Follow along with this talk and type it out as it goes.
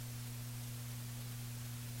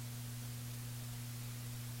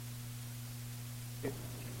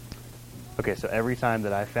Okay, so every time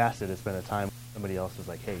that I fasted, it's been a time somebody else was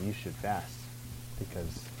like, hey, you should fast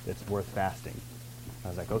because it's worth fasting. I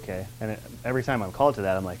was like, okay. And every time I'm called to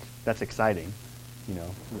that, I'm like, that's exciting. You know,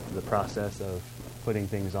 the process of putting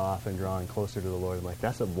things off and drawing closer to the Lord. I'm like,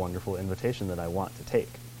 that's a wonderful invitation that I want to take,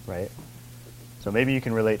 right? So maybe you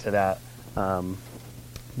can relate to that.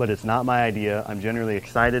 But it's not my idea. I'm generally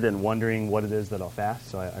excited and wondering what it is that I'll fast.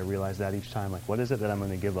 So I realize that each time, like, what is it that I'm going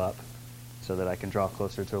to give up so that I can draw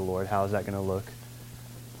closer to the Lord? How is that going to look?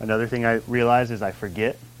 Another thing I realize is I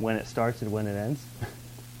forget when it starts and when it ends.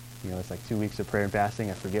 You know, it's like 2 weeks of prayer and fasting.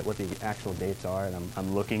 I forget what the actual dates are, and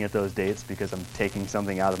I'm looking at those dates because I'm taking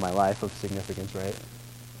something out of my life of significance, right?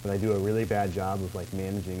 But I do a really bad job of, like,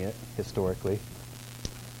 managing it historically.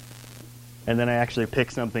 And then I actually pick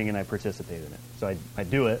something and I participate in it. So I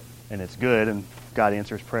do it, and it's good, and God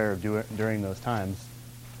answers prayer during those times.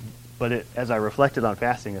 But as I reflected on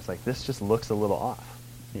fasting, it's like, this just looks a little off.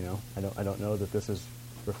 You know, I don't know that this is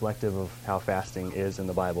reflective of how fasting is in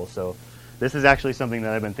the Bible. So this is actually something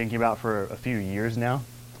that I've been thinking about for a few years now.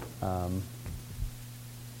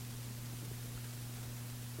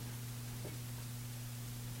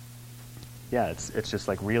 It's just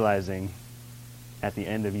like realizing at the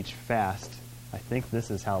end of each fast, I think this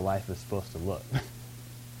is how life is supposed to look.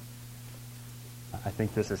 I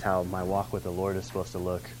think this is how my walk with the Lord is supposed to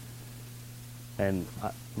look. And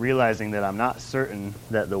realizing that I'm not certain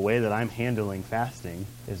that the way that I'm handling fasting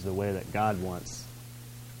is the way that God wants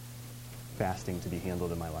fasting to be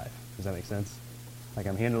handled in my life. Does that make sense? Like,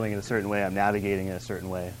 I'm handling it a certain way, I'm navigating it a certain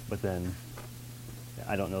way, but then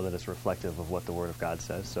I don't know that it's reflective of what the Word of God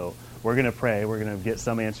says. So we're going to pray. We're going to get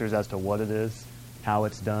some answers as to what it is, how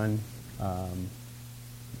it's done,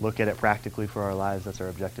 look at it practically for our lives. That's our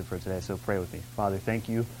objective for today. So pray with me. Father, thank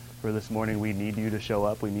you for this morning. We need you to show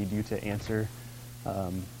up. We need you to answer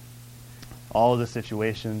all of the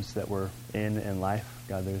situations that we're in life.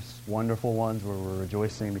 God, there's wonderful ones where we're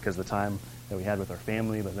rejoicing because of the time that we had with our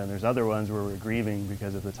family, but then there's other ones where we're grieving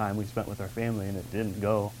because of the time we spent with our family and it didn't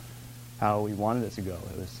go how we wanted it to go.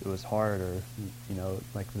 It was hard, or, you know,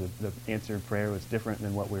 like the answered prayer was different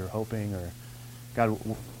than what we were hoping, or God,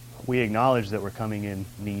 we acknowledge that we're coming in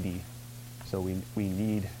needy. So we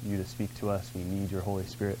need you to speak to us. We need your Holy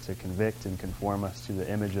Spirit to convict and conform us to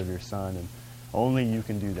the image of your Son, and only you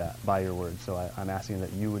can do that by your word. So I'm asking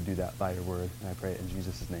that you would do that by your word, and I pray it in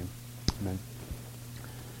Jesus' name. Amen.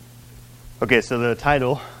 Okay, so the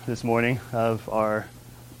title this morning of our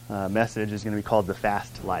message is going to be called The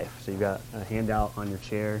Fast Life. So you've got a handout on your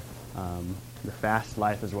chair. The fast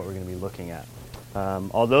life is what we're going to be looking at.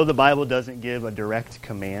 Although the Bible doesn't give a direct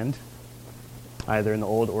command, either in the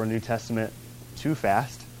Old or New Testament, to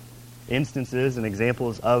fast, instances and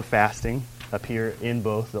examples of fasting appear in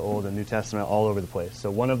both the Old and New Testament all over the place.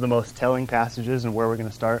 So one of the most telling passages, and where we're going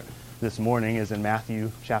to start this morning, is in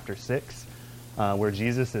Matthew chapter 6, where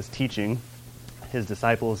Jesus is teaching his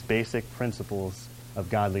disciples basic principles of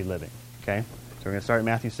godly living. Okay? So we're going to start in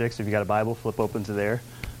Matthew 6. If you got a Bible, flip open to there.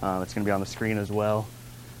 It's going to be on the screen as well.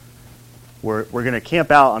 We're going to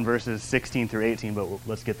camp out on verses 16 through 18, but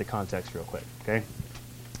let's get the context real quick, okay?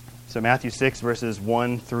 So Matthew 6, verses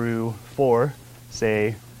 1 through 4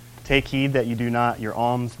 say, "Take heed that you do not your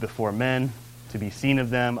alms before men, to be seen of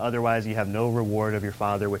them, otherwise ye have no reward of your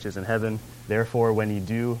Father which is in heaven. Therefore, when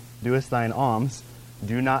ye doest thine alms,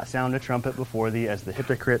 do not sound a trumpet before thee, as the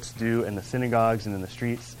hypocrites do in the synagogues and in the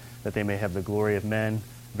streets, that they may have the glory of men.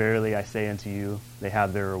 Verily I say unto you, they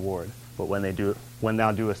have their reward. But when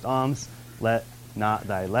thou doest alms, let not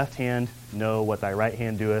thy left hand know what thy right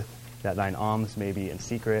hand doeth, that thine alms may be in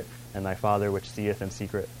secret, and thy Father which seeth in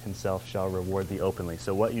secret himself shall reward thee openly."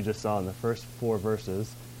 So what you just saw in the first 4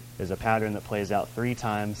 verses is a pattern that plays out 3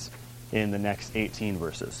 times in the next 18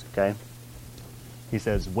 verses, okay? He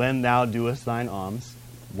says, when thou doest thine alms,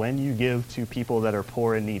 when you give to people that are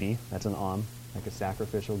poor and needy, that's an alm, like a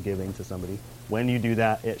sacrificial giving to somebody. When you do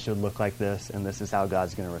that, it should look like this, and this is how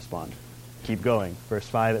God's going to respond. Keep going. Verse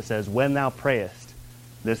 5, it says, when thou prayest,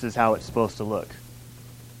 this is how it's supposed to look.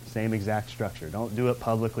 Same exact structure. Don't do it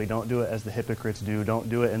publicly. Don't do it as the hypocrites do. Don't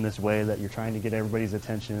do it in this way that you're trying to get everybody's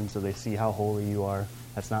attention so they see how holy you are.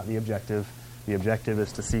 That's not the objective. The objective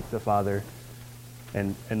is to seek the Father.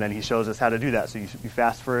 And then he shows us how to do that. So you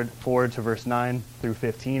fast forward to verse 9 through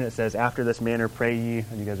 15. It says, after this manner pray ye.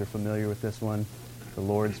 And you guys are familiar with this one, the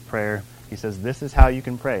Lord's Prayer. He says, this is how you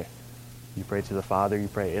can pray. You pray to the Father. You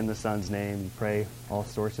pray in the Son's name. You pray all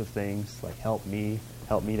sorts of things like help me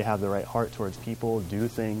to have the right heart towards people, do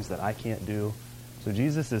things that I can't do. So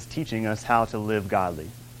Jesus is teaching us how to live godly.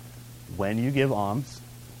 When you give alms,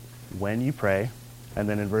 when you pray, and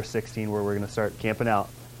then in verse 16 where we're going to start camping out,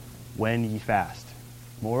 when ye fast.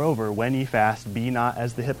 Moreover, when ye fast, be not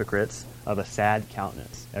as the hypocrites of a sad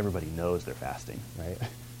countenance. Everybody knows they're fasting, right?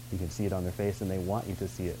 You can see it on their face, and they want you to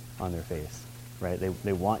see it on their face, right?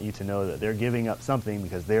 They want you to know that they're giving up something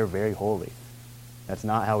because they're very holy. That's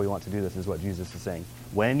not how we want to do this, is what Jesus is saying.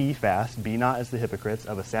 When ye fast, be not as the hypocrites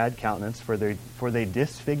of a sad countenance, for they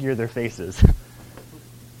disfigure their faces.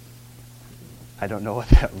 I don't know what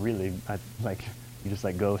that really, you just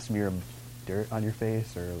go smear dirt on your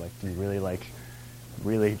face, or do you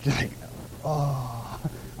really oh,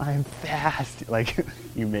 I'm fast.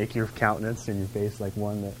 You make your countenance and your face like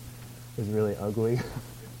one that is really ugly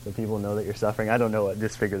so people know that you're suffering. I don't know what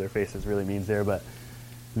disfigure their faces really means there, but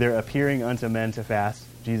they're appearing unto men to fast.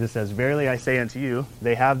 Jesus says, verily I say unto you,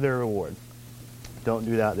 they have their reward. Don't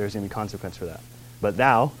do that. There's going to be consequence for that. But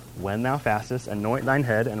thou, when thou fastest, anoint thine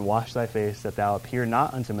head and wash thy face, that thou appear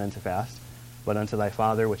not unto men to fast, but unto thy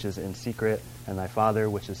Father which is in secret, and thy Father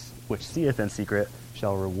which seeth in secret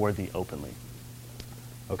shall reward thee openly.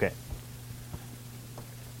 Okay.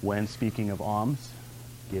 When speaking of alms,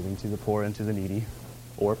 giving to the poor and to the needy,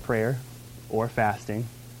 or prayer, or fasting,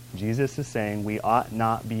 Jesus is saying we ought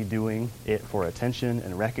not be doing it for attention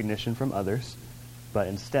and recognition from others, but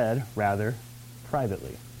instead, rather,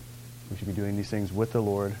 privately. We should be doing these things with the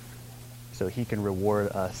Lord so he can reward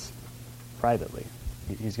us privately.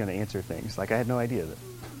 He's going to answer things. I had no idea that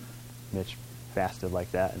Mitch fasted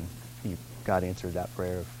like that, and God answered that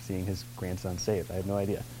prayer of seeing his grandson saved. I had no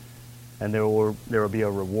idea. And there will be a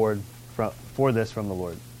reward for this from the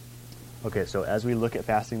Lord. Okay, so as we look at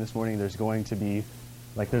fasting this morning, there's going to be,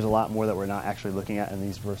 there's a lot more that we're not actually looking at in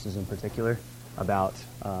these verses in particular about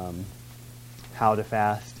how to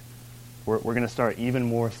fast. We're going to start even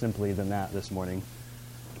more simply than that this morning.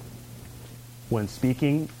 When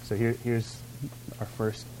speaking, so here's our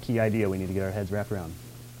first key idea we need to get our heads wrapped around.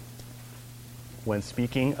 When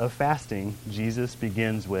speaking of fasting, Jesus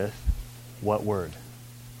begins with what word?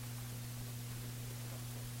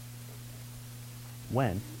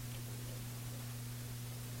 When.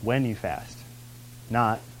 When you fast.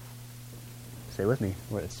 Not, say with me,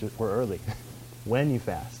 we're early. When you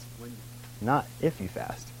fast. Not if you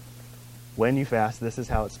fast. When you fast, this is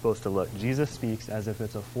how it's supposed to look. Jesus speaks as if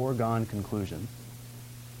it's a foregone conclusion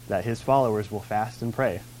that his followers will fast and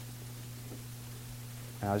pray.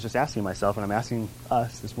 And I was just asking myself, and I'm asking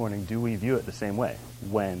us this morning, do we view it the same way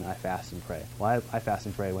when I fast and pray? Well, I fast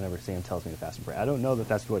and pray whenever Sam tells me to fast and pray. I don't know that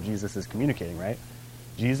that's what Jesus is communicating, right?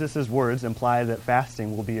 Jesus' words imply that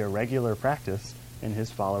fasting will be a regular practice in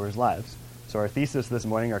his followers' lives. So our thesis this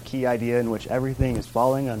morning, our key idea in which everything is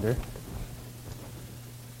falling under,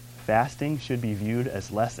 fasting should be viewed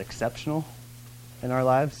as less exceptional in our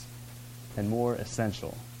lives and more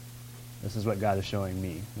essential. This is what God is showing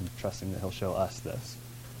me. I'm trusting that he'll show us this.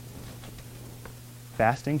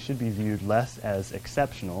 Fasting should be viewed less as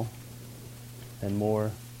exceptional and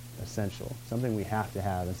more essential. Something we have to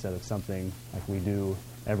have instead of something like we do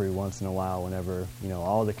every once in a while whenever,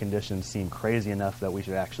 all the conditions seem crazy enough that we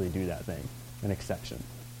should actually do that thing. An exception.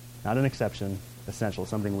 Not an exception, essential,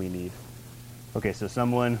 something we need. Okay, so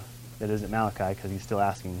someone that isn't Malachi, because he's still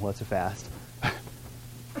asking, what's a fast?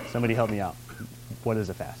 Somebody help me out. What is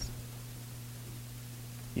a fast?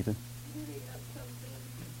 Ethan? Giving up something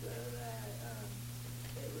so that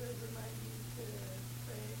it would remind you to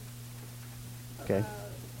pray Okay. about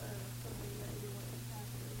something that you want to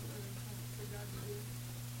happen or for God to do.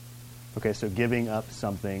 Okay, so giving up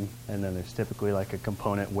something, and then there's typically a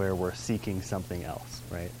component where we're seeking something else,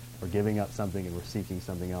 right? We're giving up something and we're seeking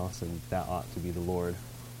something else, and that ought to be the Lord.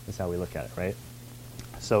 That's how we look at it, right?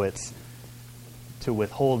 So it's to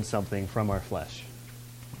withhold something from our flesh.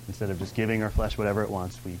 Instead of just giving our flesh whatever it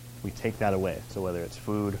wants, we take that away. So whether it's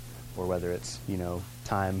food or whether it's,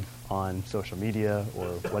 time on social media or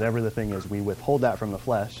whatever the thing is, we withhold that from the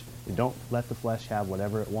flesh. We don't let the flesh have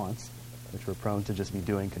whatever it wants, which we're prone to just be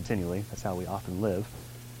doing continually. That's how we often live.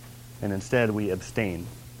 And instead, we abstain.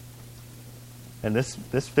 And this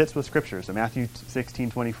fits with Scripture. So Matthew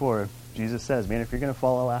 16:24, Jesus says, man, if you're going to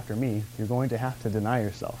follow after me, you're going to have to deny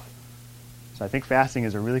yourself. So I think fasting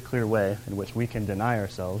is a really clear way in which we can deny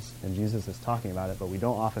ourselves, and Jesus is talking about it, but we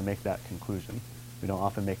don't often make that conclusion. We don't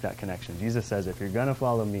often make that connection. Jesus says, if you're going to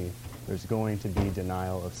follow me, there's going to be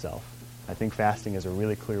denial of self. I think fasting is a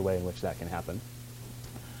really clear way in which that can happen.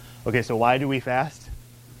 Okay, so why do we fast?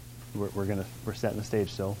 We're setting the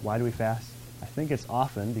stage still. Why do we fast? I think it's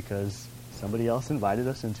often because somebody else invited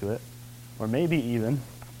us into it, or maybe even,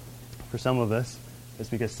 for some of us, it's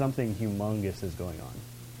because something humongous is going on.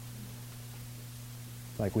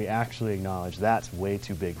 We actually acknowledge that's way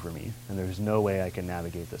too big for me, and there's no way I can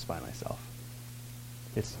navigate this by myself.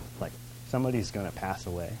 It's like somebody's going to pass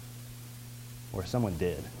away. or someone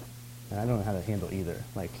did, and I don't know how to handle either.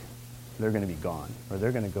 Like, they're going to be gone, or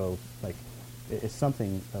they're going to go, like, it's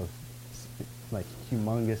something of, like,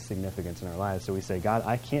 humongous significance in our lives. So we say, God,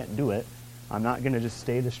 I can't do it. I'm not going to just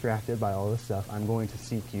stay distracted by all this stuff. I'm going to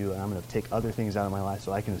seek you, and I'm going to take other things out of my life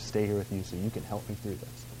so I can just stay here with you so you can help me through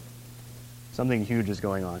this. Something huge is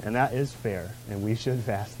going on, and that is fair, and we should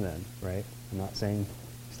fast then, right? I'm not saying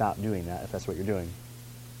stop doing that if that's what you're doing.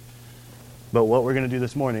 But what we're going to do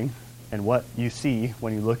this morning, and what you see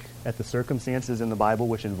when you look at the circumstances in the Bible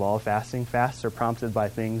which involve fasting, fasts are prompted by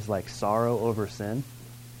things like sorrow over sin,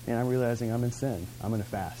 and I'm realizing I'm in sin. I'm going to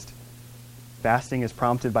fast. Fasting is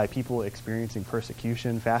prompted by people experiencing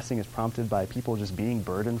persecution. Fasting is prompted by people just being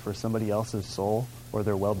burdened for somebody else's soul or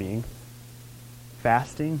their well-being.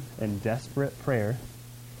 Fasting and desperate prayer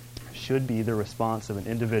should be the response of an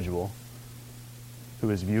individual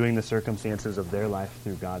who is viewing the circumstances of their life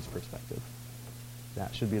through God's perspective.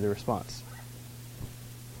 That should be the response.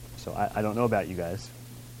 So I don't know about you guys.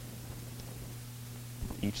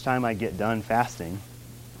 Each time I get done fasting,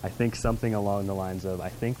 I think something along the lines of, I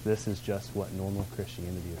think this is just what normal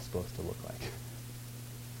Christianity is supposed to look like.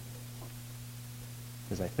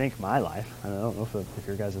 Because I think my life, I don't know if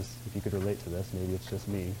your guys, if you could relate to this, maybe it's just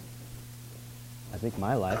me. I think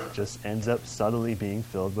my life just ends up subtly being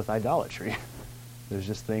filled with idolatry. There's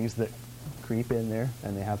just things that creep in there,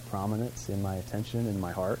 and they have prominence in my attention, in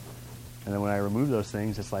my heart. And then when I remove those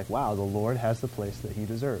things, it's like, wow, the Lord has the place that he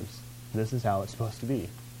deserves. This is how it's supposed to be.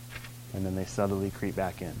 And then they subtly creep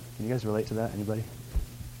back in. Can you guys relate to that? Anybody?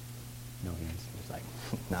 No hands. Just like,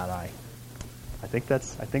 not I. I think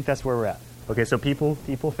that's where we're at. Okay, so people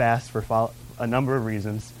fast for a number of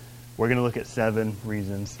reasons. We're going to look at 7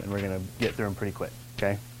 reasons, and we're going to get through them pretty quick.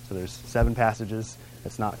 Okay? So there's 7 passages.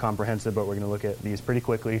 It's not comprehensive, but we're going to look at these pretty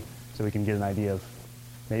quickly so we can get an idea of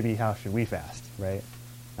maybe how should we fast, right?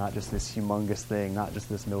 Not just this humongous thing, not just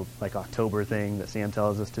this like October thing that Sam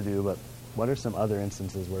tells us to do, but what are some other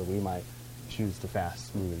instances where we might choose to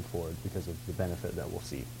fast moving forward because of the benefit that we'll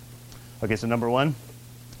see? Okay, so number 1,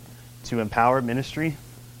 to empower ministry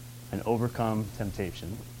and overcome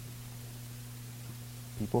temptation.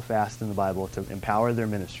 People fast in the Bible to empower their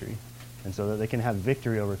ministry and so that they can have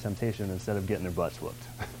victory over temptation instead of getting their butts whooped.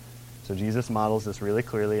 So Jesus models this really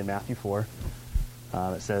clearly in Matthew 4.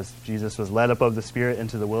 It says, Jesus was led up of the Spirit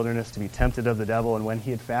into the wilderness to be tempted of the devil, and when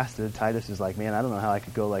he had fasted, Titus is like, man, I don't know how I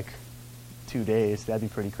could go like 2 days. That'd be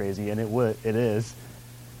pretty crazy. And it is.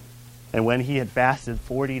 And when he had fasted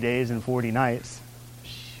 40 days and 40 nights,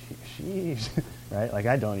 sheesh, right? Like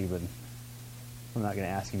I'm not going to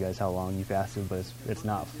ask you guys how long you fasted, but it's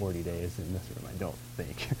not 40 days in this room, I don't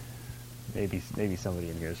think. Maybe somebody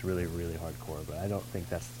in here is really, really hardcore, but I don't think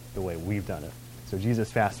that's the way we've done it. So Jesus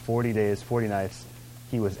fasted 40 days, 40 nights.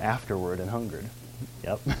 He was afterward and hungered.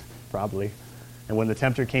 Yep, probably. And when the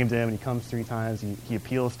tempter came to him, and he comes 3 times, he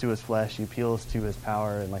appeals to his flesh, he appeals to his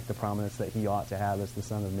power and like the prominence that he ought to have as the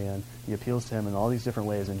Son of Man. He appeals to him in all these different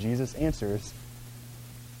ways, and Jesus answers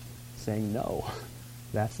saying, no,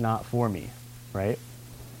 that's not for me, right?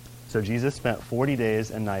 So Jesus spent 40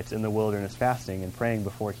 days and nights in the wilderness fasting and praying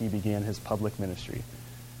before he began his public ministry.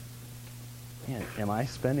 Man, am I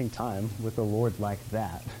spending time with the Lord like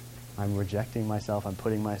that? I'm rejecting myself, I'm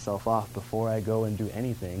putting myself off before I go and do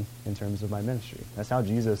anything in terms of my ministry. That's how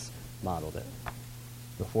Jesus modeled it.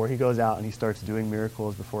 Before he goes out and he starts doing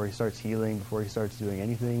miracles, before he starts healing, before he starts doing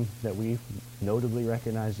anything that we notably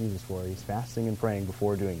recognize Jesus for, he's fasting and praying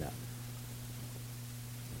before doing that.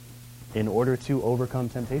 In order to overcome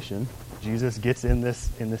temptation, Jesus gets in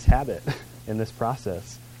this habit, in this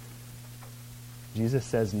process. Jesus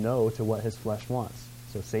says no to what his flesh wants.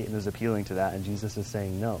 So Satan is appealing to that, and Jesus is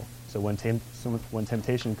saying no. So when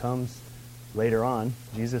temptation comes later on,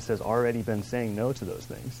 Jesus has already been saying no to those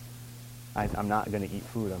things. I'm not going to eat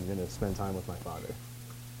food. I'm going to spend time with my Father.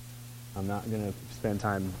 I'm not going to spend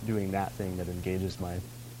time doing that thing that engages my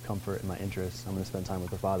comfort and my interests. I'm going to spend time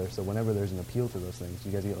with the Father. So whenever there's an appeal to those things,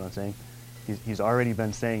 you guys get what I'm saying? He's already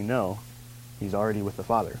been saying no. He's already with the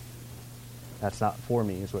Father. That's not for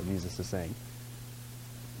me, is what Jesus is saying.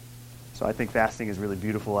 So I think fasting is really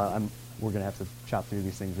beautiful. We're going to have to chop through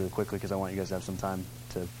these things really quickly because I want you guys to have some time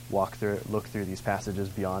to walk through it, look through these passages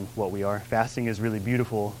beyond what we are. Fasting is really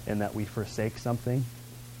beautiful in that we forsake something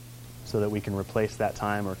so that we can replace that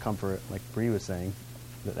time or comfort, like Bree was saying,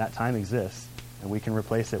 that time exists, and we can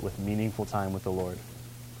replace it with meaningful time with the Lord.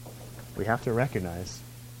 We have to recognize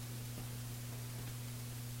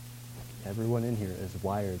everyone in here is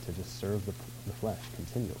wired to just serve the flesh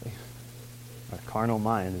continually. Our carnal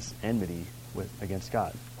mind is enmity against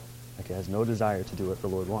God. Like it has no desire to do what the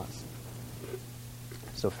Lord wants.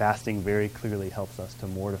 So fasting very clearly helps us to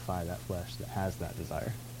mortify that flesh that has that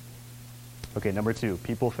desire. Okay, number 2,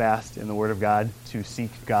 people fast in the Word of God to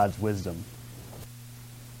seek God's wisdom.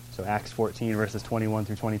 So Acts 14, verses 21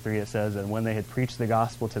 through 23, it says, "And when they had preached the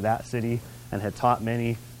gospel to that city and had taught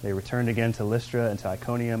many, they returned again to Lystra and to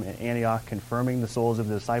Iconium and Antioch, confirming the souls of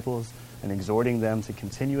the disciples and exhorting them to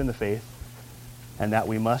continue in the faith, and that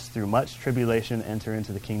we must through much tribulation enter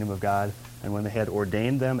into the kingdom of God. And when they had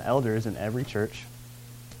ordained them elders in every church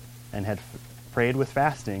and had prayed with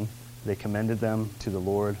fasting, they commended them to the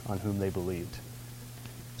Lord on whom they believed."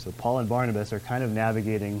 So Paul and Barnabas are kind of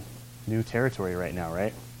navigating new territory right now,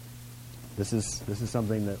 right? This is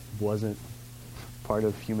something that wasn't part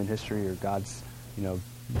of human history or God's,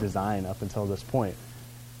 design up until this point.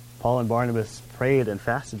 Paul and Barnabas prayed and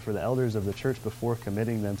fasted for the elders of the church before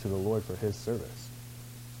committing them to the Lord for his service.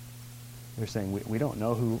 They're saying, we don't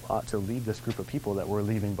know who ought to lead this group of people that we're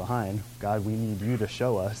leaving behind. God, we need you to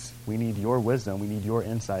show us. We need your wisdom. We need your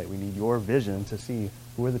insight. We need your vision to see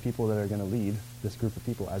who are the people that are going to lead this group of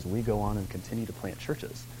people as we go on and continue to plant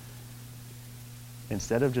churches.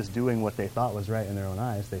 Instead of just doing what they thought was right in their own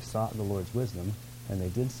eyes, they sought the Lord's wisdom, and they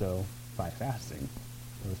did so by fasting.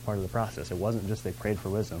 It was part of the process. It wasn't just they prayed for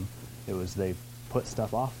wisdom. It was they put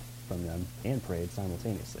stuff off from them and prayed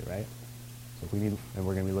simultaneously, right? So we need, and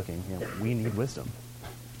we're going to be looking, we need wisdom.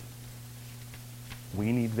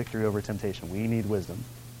 We need victory over temptation. We need wisdom.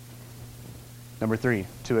 Number 3,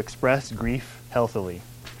 to express grief healthily.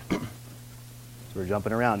 So we're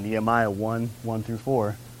jumping around. Nehemiah 1 through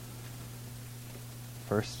 4.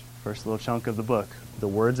 First little chunk of the book. The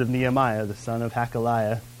words of Nehemiah, the son of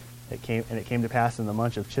Hakaliah. It came to pass in the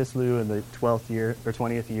month of Chislew in the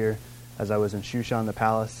 20th year, as I was in Shushan the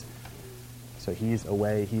palace. So he's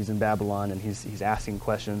away, he's in Babylon, and he's asking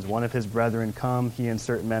questions. One of his brethren come, he and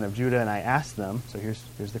certain men of Judah, and I asked them, so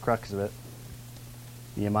here's the crux of it.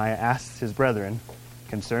 Nehemiah asks his brethren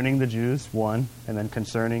concerning the Jews, 1, and then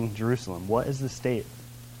concerning Jerusalem. What is the state?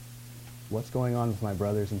 What's going on with my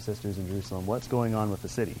brothers and sisters in Jerusalem? What's going on with the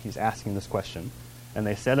city? He's asking this question. And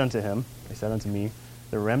they said unto me,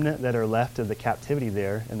 the remnant that are left of the captivity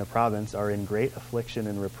there in the province are in great affliction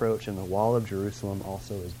and reproach, and the wall of Jerusalem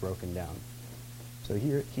also is broken down. So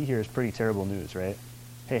he hears pretty terrible news, right?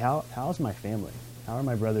 Hey, how's my family? How are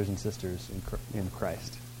my brothers and sisters in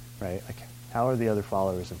Christ, right? Like, how are the other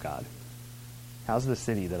followers of God? How's the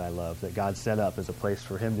city that I love, that God set up as a place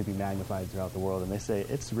for him to be magnified throughout the world? And they say,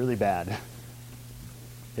 it's really bad.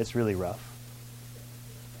 It's really rough.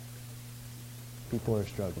 People are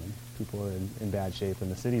struggling. People are in bad shape, and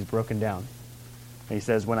the city's broken down. And he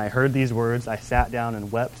says, when I heard these words, I sat down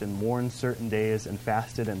and wept and mourned certain days and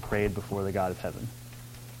fasted and prayed before the God of heaven.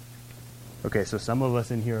 Okay, so some of us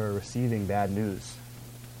in here are receiving bad news,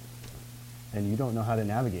 and you don't know how to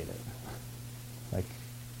navigate it. Like,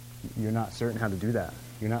 you're not certain how to do that.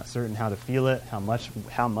 You're not certain how to feel it, how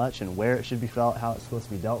much and where it should be felt, how it's supposed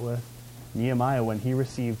to be dealt with. Nehemiah, when he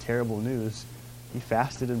received terrible news, he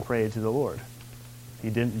fasted and prayed to the Lord. He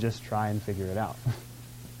didn't just try and figure it out,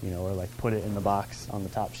 or like put it in the box on the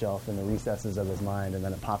top shelf in the recesses of his mind, and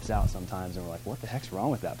then it pops out sometimes, and we're like, what the heck's wrong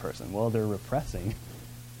with that person? Well, they're repressing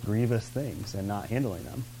grievous things and not handling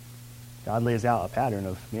them. God lays out a pattern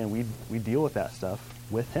of, we deal with that stuff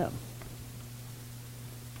with him.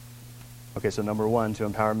 Okay, so number 1, to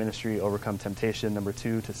empower ministry, overcome temptation. Number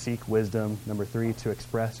 2, to seek wisdom. Number 3, to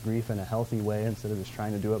express grief in a healthy way instead of just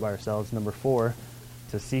trying to do it by ourselves. Number 4,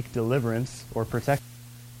 to seek deliverance or protection.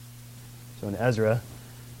 So in Ezra,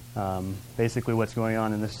 basically what's going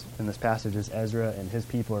on in this passage is Ezra and his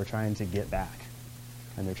people are trying to get back.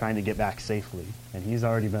 And they're trying to get back safely. And he's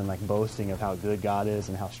already been like boasting of how good God is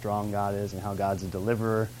and how strong God is and how God's a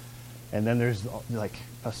deliverer. And then there's like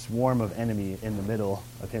a swarm of enemy in the middle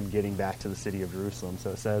of him getting back to the city of Jerusalem. So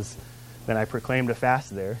it says, then I proclaimed a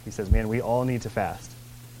fast there. He says, we all need to fast.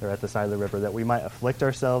 They're at the side of the river, that we might afflict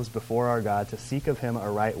ourselves before our God to seek of him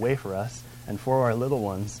a right way for us and for our little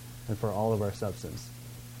ones and for all of our substance.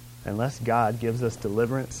 Unless God gives us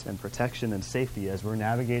deliverance and protection and safety as we're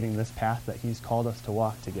navigating this path that he's called us to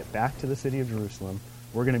walk to get back to the city of Jerusalem,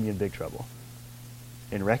 we're going to be in big trouble.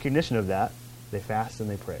 In recognition of that, they fast and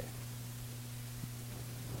they pray.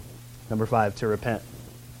 Number 5, to repent.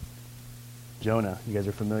 Jonah, you guys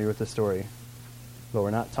are familiar with this story. But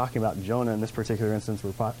we're not talking about Jonah in this particular instance.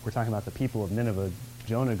 We're talking about the people of Nineveh.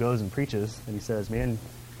 Jonah goes and preaches, and he says, man,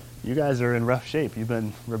 you guys are in rough shape. You've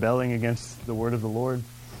been rebelling against the word of the Lord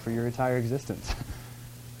for your entire existence.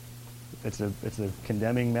 It's a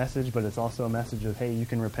condemning message, but it's also a message of, hey, you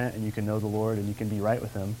can repent and you can know the Lord and you can be right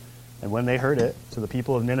with him. And when they heard it, so the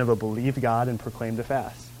people of Nineveh believed God and proclaimed a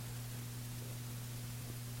fast.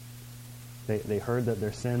 They heard that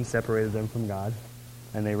their sin separated them from God,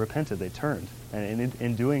 and they repented. They turned. And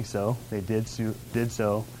in doing so, they did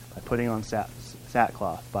so by putting on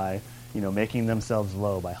sackcloth, by making themselves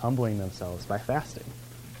low, by humbling themselves, by fasting.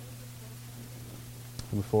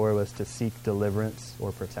 And before was to seek deliverance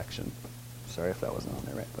or protection. Sorry if that wasn't on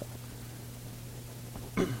there right,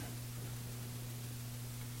 but...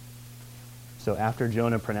 So after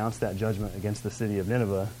Jonah pronounced that judgment against the city of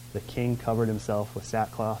Nineveh, the king covered himself with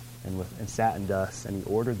sackcloth and sat in dust, and he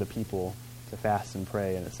ordered the people to fast and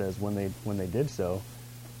pray. And it says, when they did so,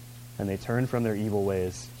 and they turned from their evil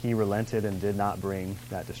ways, he relented and did not bring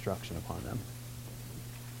that destruction upon them.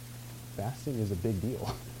 Fasting is a big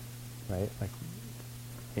deal, right? Like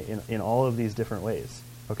in all of these different ways.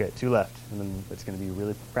 Okay, 2 left, and then it's going to be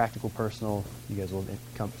really practical, personal. You guys will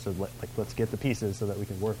come. So let's get the pieces so that we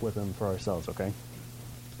can work with them for ourselves. Okay.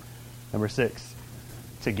 Number 6,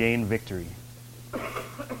 to gain victory.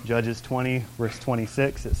 Judges 20, verse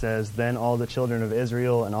 26. It says, "Then all the children of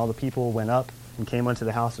Israel and all the people went up and came unto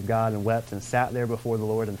the house of God and wept and sat there before the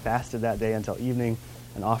Lord and fasted that day until evening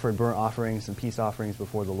and offered burnt offerings and peace offerings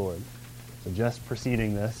before the Lord." So just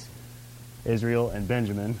preceding this, Israel and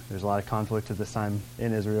Benjamin. There's a lot of conflict at this time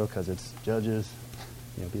in Israel because it's judges.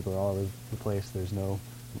 People are all over the place. There's no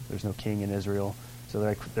king in Israel.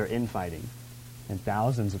 So they're infighting. And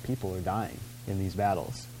thousands of people are dying in these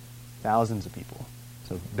battles. Thousands of people.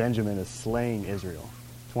 So Benjamin is slaying Israel.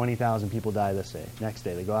 20,000 people die this day. Next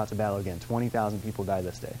day, they go out to battle again. 20,000 people die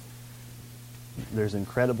this day. There's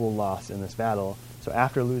incredible loss in this battle. So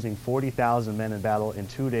after losing 40,000 men in battle in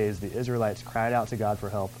 2 days, the Israelites cried out to God for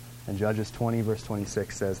help. And Judges 20, verse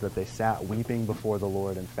 26 says that they sat weeping before the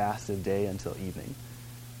Lord and fasted day until evening.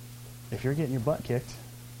 If you're getting your butt kicked,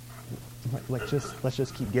 let's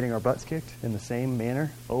just keep getting our butts kicked in the same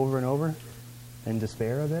manner over and over in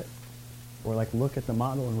despair of it. Or look at the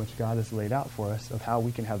model in which God has laid out for us of how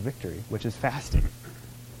we can have victory, which is fasting.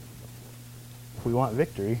 If we want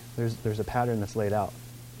victory, there's a pattern that's laid out.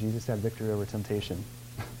 Jesus had victory over temptation.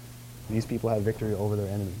 These people have victory over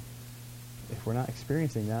their enemy. If we're not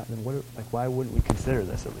experiencing that, then why wouldn't we consider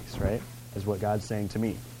this at least, right? Is what God's saying to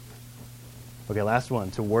me. Okay, last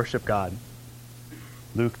one, to worship God.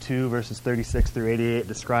 Luke 2, verses 36 through 88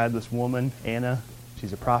 describe this woman, Anna.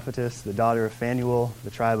 She's a prophetess, the daughter of Phanuel,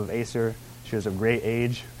 the tribe of Aser. She was of great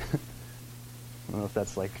age. I don't know if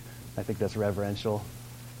that's I think that's reverential,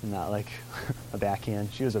 not a backhand.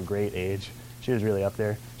 She was of great age. She was really up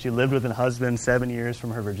there. She lived with a husband 7 years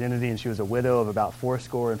from her virginity, and she was a widow of about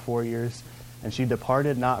 64 years. And she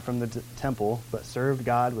departed not from the temple, but served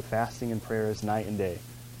God with fasting and prayers night and day.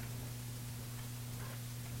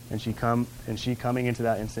 And she coming into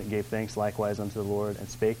that instant gave thanks likewise unto the Lord, and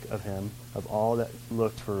spake of him of all that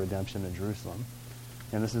looked for redemption in Jerusalem.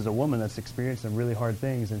 And this is a woman that's experienced some really hard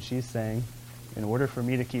things, and she's saying, in order for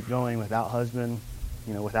me to keep going without husband,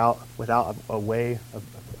 without a way,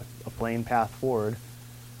 a plain path forward,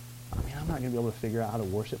 I'm not going to be able to figure out how to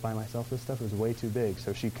worship by myself. This stuff is way too big.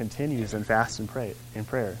 So she continues and fasts and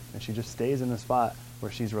prayer. And she just stays in the spot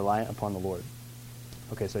where she's reliant upon the Lord.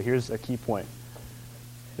 Okay, so here's a key point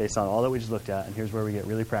based on all that we just looked at, and here's where we get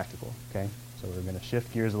really practical. Okay, so we're going to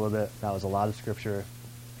shift gears a little bit. That was a lot of scripture.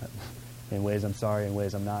 In ways I'm sorry, in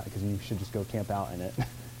ways I'm not, because you should just go camp out in it.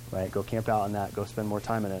 Right? Go camp out in that. Go spend more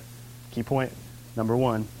time in it. Key point number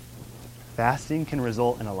 1, fasting can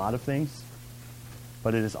result in a lot of things,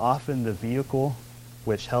 but it is often the vehicle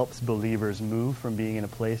which helps believers move from being in a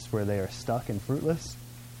place where they are stuck and fruitless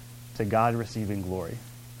to God receiving glory.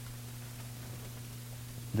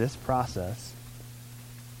 This process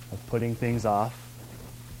of putting things off,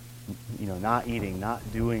 not eating, not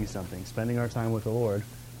doing something, spending our time with the Lord,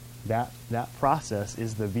 that process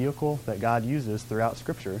is the vehicle that God uses throughout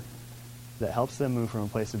Scripture that helps them move from a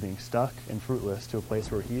place of being stuck and fruitless to a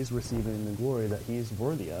place where He's receiving the glory that He's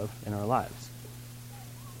worthy of in our lives.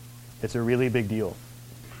 It's a really big deal.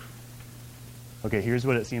 Okay, here's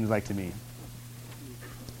what it seems like to me.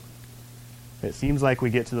 It seems like we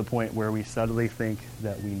get to the point where we subtly think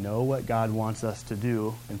that we know what God wants us to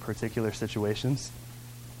do in particular situations,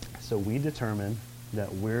 so we determine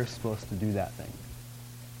that we're supposed to do that thing.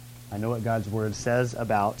 I know what God's Word says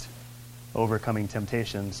about overcoming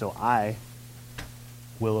temptation, so I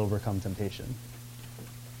will overcome temptation.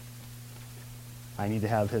 I need to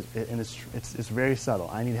have and it's very subtle.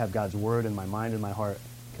 I need to have God's Word in my mind and my heart,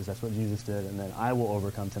 because that's what Jesus did, and then I will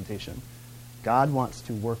overcome temptation. God wants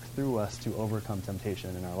to work through us to overcome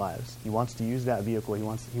temptation in our lives. He wants to use that vehicle. He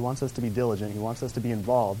wants us to be diligent. He wants us to be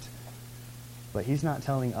involved. But He's not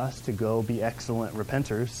telling us to go be excellent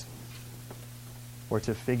repenters or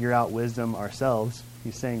to figure out wisdom ourselves.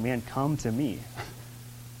 He's saying, man, come to me.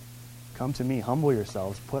 Come to me, humble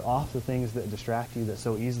yourselves, put off the things that distract you, that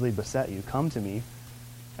so easily beset you. Come to me,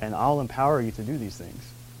 and I'll empower you to do these things.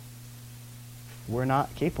 We're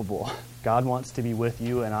not capable. God wants to be with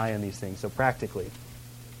you and I in these things. So practically,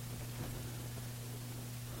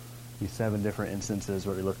 these 7 different instances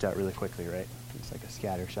what we looked at really quickly, right? It's like a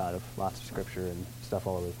scatter shot of lots of scripture and stuff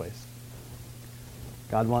all over the place.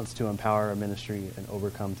 God wants to empower our ministry and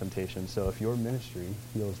overcome temptation. So if your ministry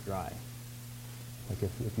feels dry, like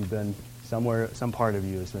if you've been somewhere, some part of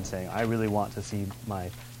you has been saying, I really want to see my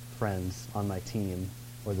friends on my team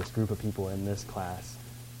or this group of people in this class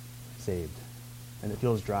saved, and it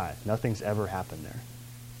feels dry. Nothing's ever happened there.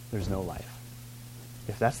 There's no life.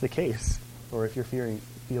 If that's the case, or if you're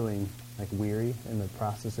feeling like weary in the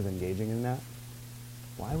process of engaging in that,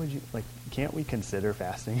 why would you, can't we consider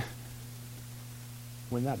fasting?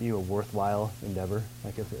 Wouldn't that be a worthwhile endeavor?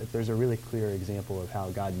 Like if there's a really clear example of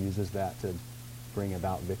how God uses that to bring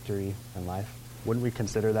about victory in life, wouldn't we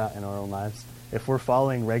consider that in our own lives? If we're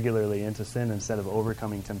falling regularly into sin instead of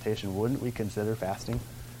overcoming temptation, wouldn't we consider fasting?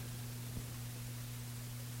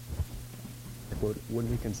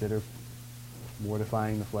 Wouldn't we consider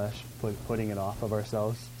mortifying the flesh, putting it off of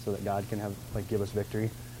ourselves so that God can give us victory?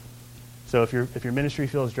 So if your ministry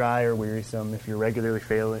feels dry or wearisome, if you're regularly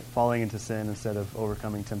falling into sin instead of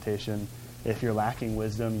overcoming temptation, if you're lacking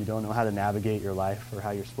wisdom, you don't know how to navigate your life or how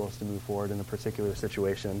you're supposed to move forward in a particular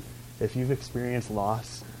situation, if you've experienced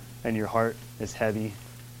loss and your heart is heavy,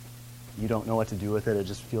 you don't know what to do with it, it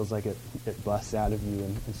just feels like it busts out of you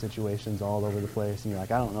in situations all over the place, and you're like,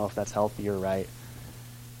 I don't know if that's healthy or right.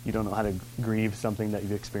 You don't know how to grieve something that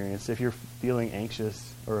you've experienced. If you're feeling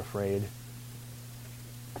anxious or afraid,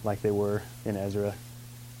 like they were in Ezra,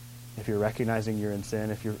 if you're recognizing you're in sin,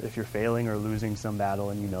 if you're failing or losing some battle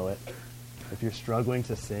and you know it, if you're struggling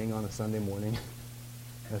to sing on a Sunday morning,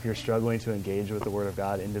 if you're struggling to engage with the Word of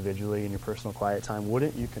God individually in your personal quiet time,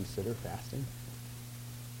 wouldn't you consider fasting?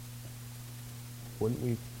 Wouldn't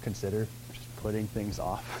we consider just putting things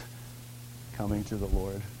off, coming to the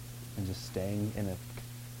Lord, and just staying in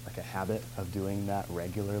a habit of doing that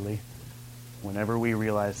regularly? Whenever we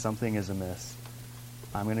realize something is amiss,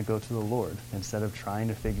 I'm going to go to the Lord instead of trying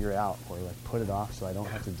to figure it out or put it off so I don't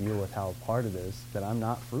have to deal with how hard it is that I'm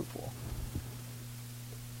not fruitful.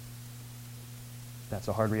 That's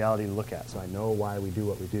a hard reality to look at, so I know why we do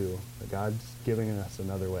what we do, but God's giving us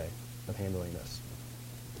another way of handling this.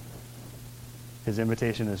 His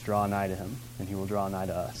invitation is draw nigh to him, and he will draw nigh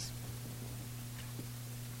to us.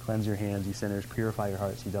 Cleanse your hands, you sinners. Purify your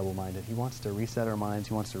hearts, you double-minded. He wants to reset our minds.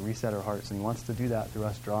 He wants to reset our hearts, and he wants to do that through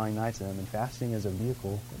us drawing nigh to him, and fasting is a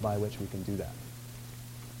vehicle by which we can do that.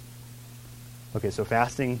 Okay, so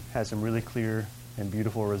fasting has some really clear and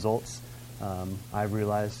beautiful results. I've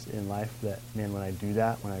realized in life that, man, when I do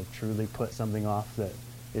that, when I truly put something off that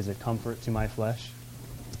is a comfort to my flesh,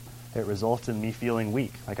 it results in me feeling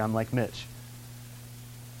weak. Like I'm like Mitch.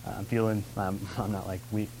 I'm not like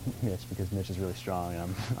weak Mitch because Mitch is really strong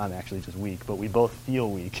and I'm actually just weak, but we both feel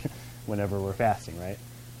weak whenever we're fasting, right?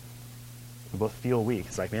 We both feel weak.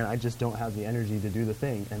 It's like, man, I just don't have the energy to do the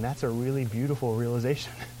thing. And that's a really beautiful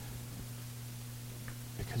realization.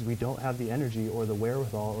 Because we don't have the energy or the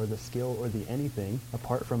wherewithal or the skill or the anything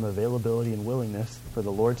apart from availability and willingness for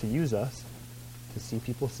the Lord to use us to see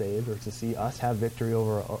people saved or to see us have victory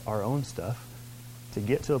over our own stuff. To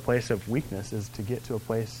get to a place of weakness is to get to a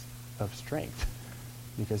place of strength,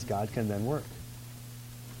 because God can then work.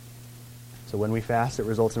 So when we fast, it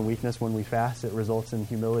results in weakness. When we fast, it results in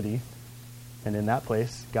humility. And in that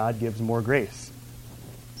place, God gives more grace.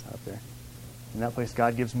 It's not up there. In that place,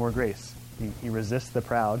 God gives more grace. He resists the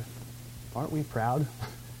proud. Aren't we proud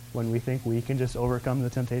when we think we can just overcome the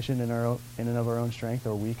temptation in and of our own strength,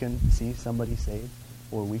 or we can see somebody saved,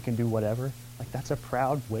 or we can do whatever? Like, that's a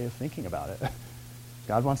proud way of thinking about it.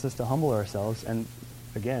 God wants us to humble ourselves, and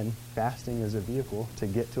again, fasting is a vehicle to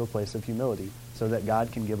get to a place of humility so that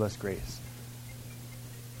God can give us grace.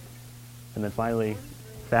 And then finally,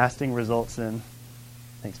 fasting results in,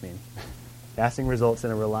 fasting results in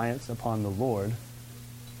a reliance upon the Lord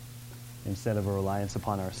instead of a reliance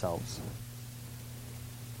upon ourselves.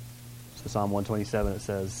 So Psalm 127, it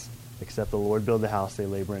says, except the Lord build the house, they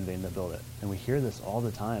labor in vain that build it. And we hear this all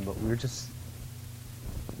the time, but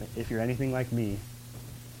if you're anything like me,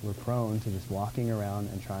 we're prone to just walking around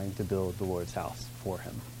and trying to build the Lord's house for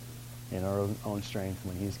him in our own strength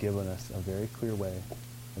when he's given us a very clear way,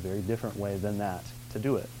 a very different way than that to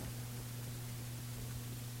do it.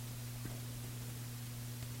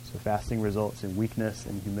 So fasting results in weakness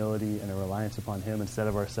and humility and a reliance upon him instead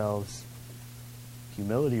of ourselves.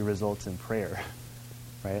 Humility results in prayer,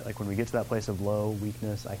 right? Like when we get to that place of low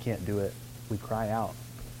weakness, I can't do it, we cry out.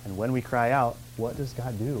 And when we cry out, what does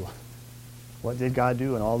God do? What did God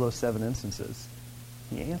do in all those 7 instances?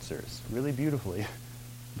 He answers really beautifully.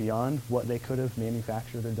 Beyond what they could have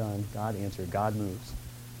manufactured or done, God answered. God moves.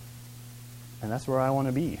 And that's where I want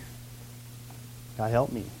to be. God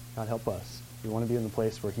help me. God help us. We want to be in the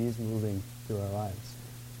place where he's moving through our lives.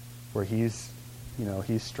 Where he's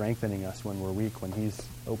strengthening us when we're weak, when he's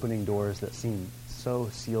opening doors that seem so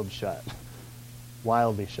sealed shut,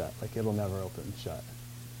 wildly shut, like it'll never open shut.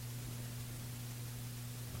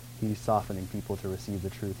 He's softening people to receive the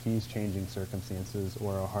truth. He's changing circumstances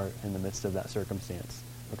or our heart in the midst of that circumstance.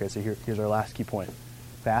 Okay, so here's our last key point.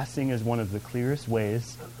 Fasting is one of the clearest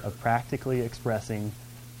ways of practically expressing,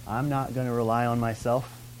 I'm not going to rely on myself,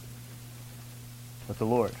 but the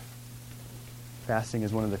Lord. Fasting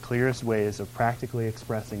is one of the clearest ways of practically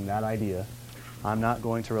expressing that idea, I'm not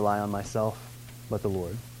going to rely on myself, but the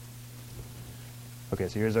Lord. Okay,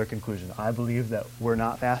 so here's our conclusion. I believe that we're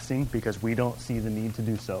not fasting because we don't see the need to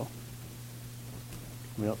do so.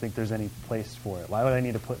 We don't think there's any place for it. Why would I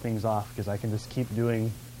need to put things off? Because I can just keep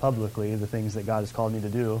doing publicly the things that God has called me to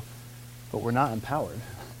do, but we're not empowered.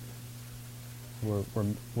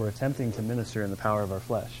 We're attempting to minister in the power of our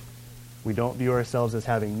flesh. We don't view ourselves as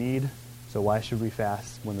having need, so why should we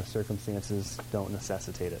fast when the circumstances don't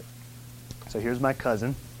necessitate it? So here's my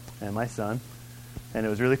cousin and my son, and it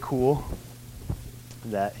was really cool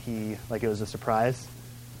that it was a surprise.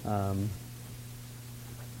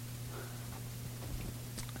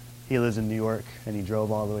 He lives in New York, and he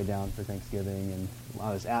drove all the way down for Thanksgiving, and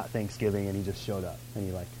I was at Thanksgiving, and he just showed up,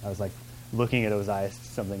 and I was looking at his eyes,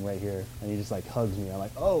 something right here, and he just hugs me. I'm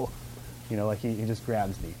like, oh, he just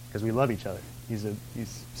grabs me, because we love each other.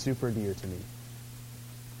 He's super dear to me.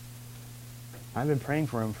 I've been praying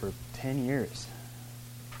for him for 10 years.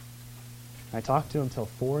 I talked to him till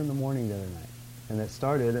 4 a.m. the other night. And it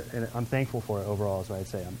started, and I'm thankful for it overall, is what I'd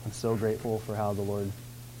say. I'm so grateful for how the Lord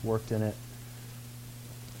worked in it.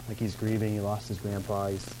 He's grieving. He lost his grandpa.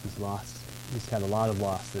 He's had a lot of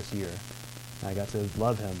loss this year. And I got to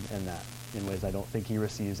love him in that, in ways I don't think he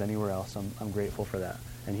receives anywhere else. I'm grateful for that.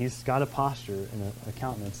 And he's got a posture and a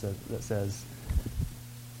countenance that says,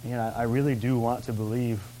 I really do want to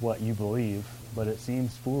believe what you believe, but it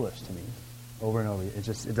seems foolish to me. Over and over.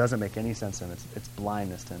 It doesn't make any sense to him. It's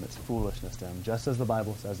blindness to him. It's foolishness to him, just as the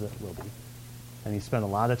Bible says it will be. And he spent a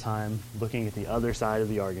lot of time looking at the other side of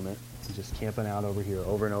the argument. He's just camping out over here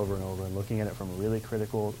over and over and over and looking at it from a really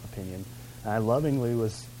critical opinion. And I lovingly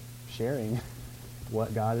was sharing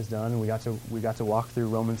what God has done, and we got to walk through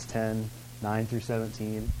Romans 10, 9 through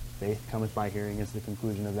 17. Faith cometh by hearing is the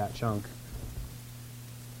conclusion of that chunk.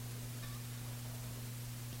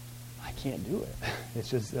 I can't do it. It's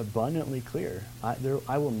just abundantly clear.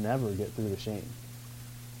 I will never get through the shame.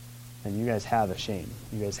 And you guys have a shame.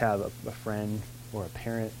 You guys have a friend or a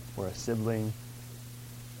parent or a sibling,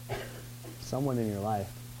 someone in your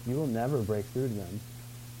life. You will never break through to them.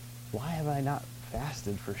 Why have I not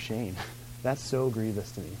fasted for shame? That's so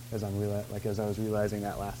grievous to me as I was realizing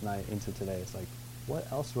that last night into today. It's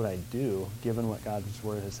what else would I do given what God's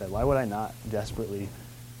word has said? Why would I not desperately...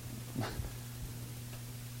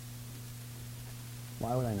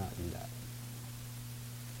 Why would I not do that?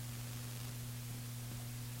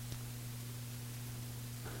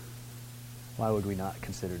 Why would we not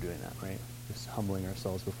consider doing that, right? Just humbling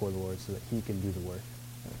ourselves before the Lord so that he can do the work.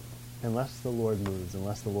 Unless the Lord moves,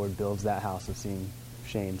 unless the Lord builds that house of seeing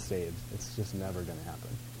Shane saved, it's just never going to happen.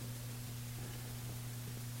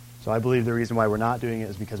 So I believe the reason why we're not doing it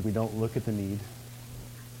is because we don't look at the need.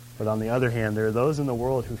 But on the other hand, there are those in the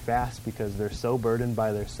world who fast because they're so burdened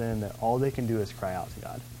by their sin that all they can do is cry out to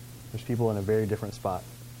God. There's people in a very different spot.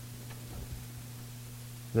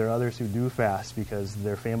 There are others who do fast because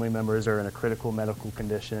their family members are in a critical medical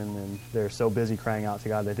condition and they're so busy crying out to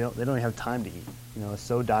God they don't even have time to eat. It's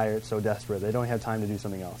so dire, it's so desperate, they don't have time to do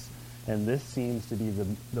something else. And this seems to be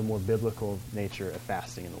the more biblical nature of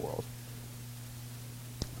fasting in the world.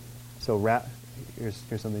 So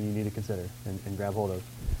here's something you need to consider and grab hold of.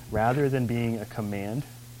 Rather than being a command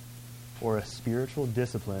or a spiritual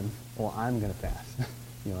discipline, well, I'm going to fast.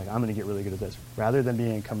 I'm going to get really good at this. Rather than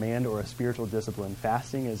being a command or a spiritual discipline,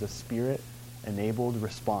 fasting is a spirit-enabled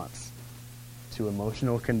response to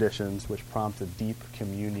emotional conditions which prompt a deep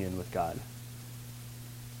communion with God.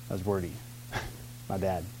 That was wordy. My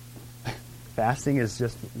bad. Fasting is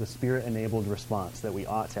just the spirit-enabled response that we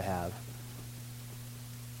ought to have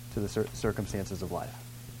to the circumstances of life.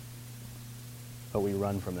 But we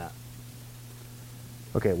run from that.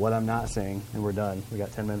 Okay, what I'm not saying, and we're done. We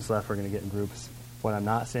got 10 minutes left. We're going to get in groups. What I'm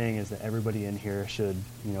not saying is that everybody in here should,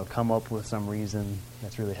 come up with some reason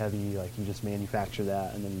that's really heavy, like you just manufacture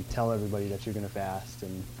that, and then you tell everybody that you're going to fast,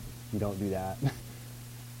 and you don't do that.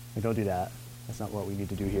 We don't do that. That's not what we need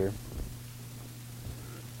to do here.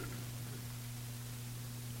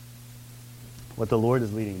 What the Lord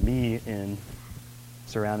is leading me in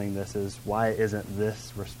surrounding this is, why isn't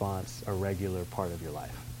this response a regular part of your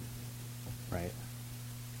life? Right?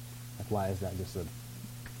 Like, why is that just a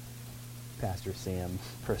Pastor Sam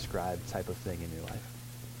prescribed type of thing in your life?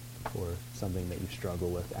 Or something that you struggle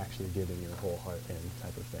with actually giving your whole heart in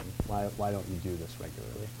type of thing? Why don't you do this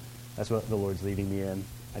regularly? That's what the Lord's leading me in.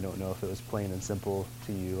 I don't know if it was plain and simple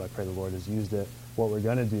to you. I pray the Lord has used it. What we're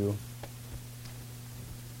going to do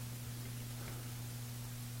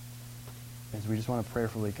is we just want to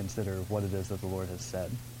prayerfully consider what it is that the Lord has said.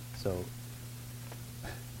 So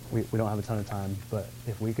we don't have a ton of time, but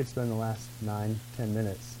if we could spend the last 9-10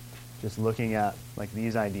 minutes just looking at like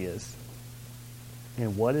these ideas,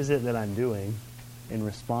 and what is it that I'm doing in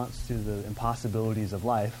response to the impossibilities of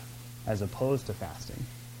life as opposed to fasting,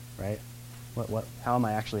 right? How am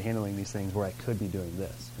I actually handling these things where I could be doing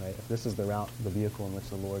this, right? If this is the route, the vehicle in which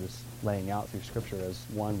the Lord is laying out through Scripture as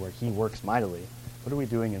one where he works mightily, what are we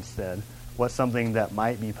doing instead? What's something that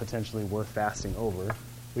might be potentially worth fasting over?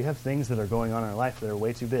 We have things that are going on in our life that are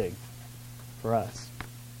way too big for us,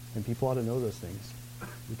 and people ought to know those things.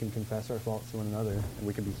 We can confess our faults to one another, and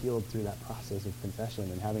we can be healed through that process of confession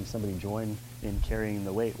and having somebody join in carrying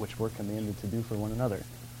the weight, which we're commanded to do for one another.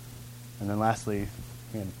 And then lastly,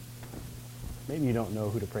 maybe you don't know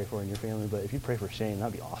who to pray for in your family, but if you pray for Shane,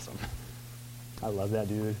 that'd be awesome. I love that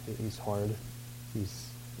dude. He's hard. He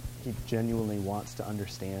genuinely wants to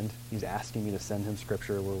understand. He's asking me to send him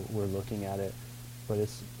Scripture. We're looking at it, but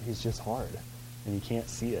he's just hard, and he can't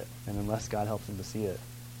see it. And unless God helps him to see it,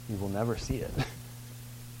 he will never see it.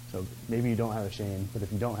 So maybe you don't have a Shane, but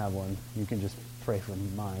if you don't have one, you can just pray for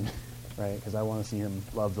mine, right? Because I want to see him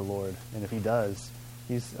love the Lord. And if he does,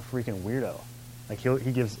 he's a freaking weirdo. Like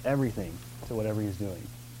he gives everything to whatever he's doing.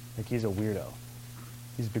 Like he's a weirdo.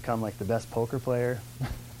 He's become like the best poker player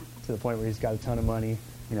to the point where he's got a ton of money.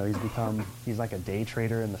 He's like a day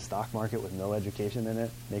trader in the stock market with no education in it,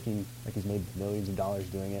 he's made millions of dollars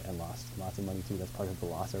doing it and lost lots of money too. That's part of the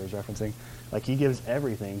loss I was referencing. Like he gives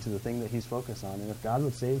everything to the thing that he's focused on, and if God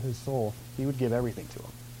would save his soul, he would give everything to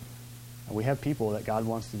him. And we have people that God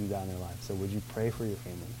wants to do that in their lives. So would you pray for your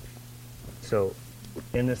family? So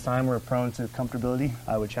in this time we're prone to comfortability,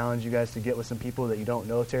 I would challenge you guys to get with some people that you don't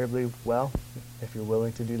know terribly well, if you're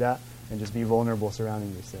willing to do that, and just be vulnerable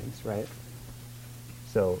surrounding these things, right?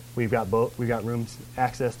 So we've got rooms,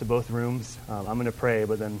 access to both rooms. I'm going to pray,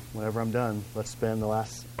 but then whenever I'm done, let's spend the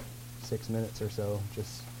last 6 minutes or so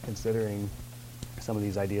just considering some of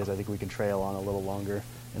these ideas. I think we can trail on a little longer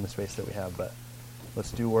in the space that we have, but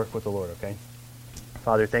let's do work with the Lord, okay?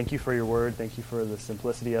 Father, thank you for your word. Thank you for the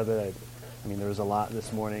simplicity of it. I mean, there was a lot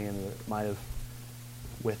this morning, and it might have,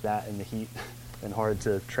 with that in the heat, been hard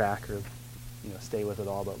to track or stay with it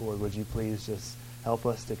all. But Lord, would you please just help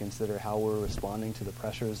us to consider how we're responding to the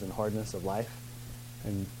pressures and hardness of life,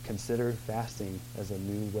 and consider fasting as a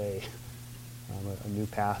new way, a new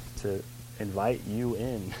path to invite you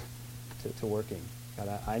in to working.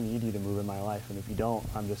 God, I need you to move in my life, and if you don't,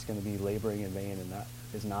 I'm just going to be laboring in vain, and that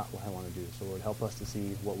is not what I want to do. So Lord, help us to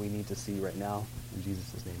see what we need to see right now. In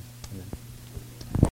Jesus' name, amen.